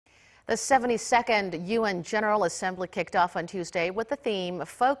The 72nd UN General Assembly kicked off on Tuesday with the theme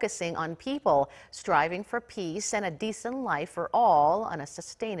focusing on people striving for peace and a decent life for all on a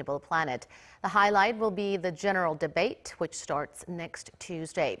sustainable planet. The highlight will be the general debate, which starts next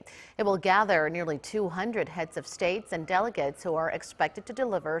Tuesday. It will gather nearly 200 heads of states and delegates who are expected to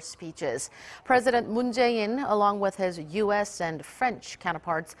deliver speeches. President Moon Jae-in, along with his U.S. and French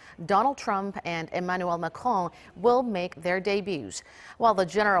counterparts, Donald Trump and Emmanuel Macron, will make their debuts. While the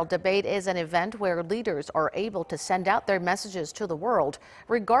general debate is an event where leaders are able to send out their messages to the world,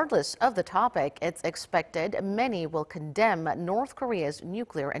 regardless of the topic, it's expected many will condemn North Korea's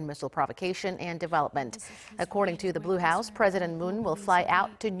nuclear and missile provocation and development. According to the Blue House, President Moon will fly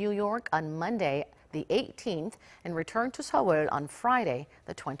out to New York on Monday, the 18th, and return to Seoul on Friday,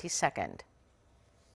 the 22nd.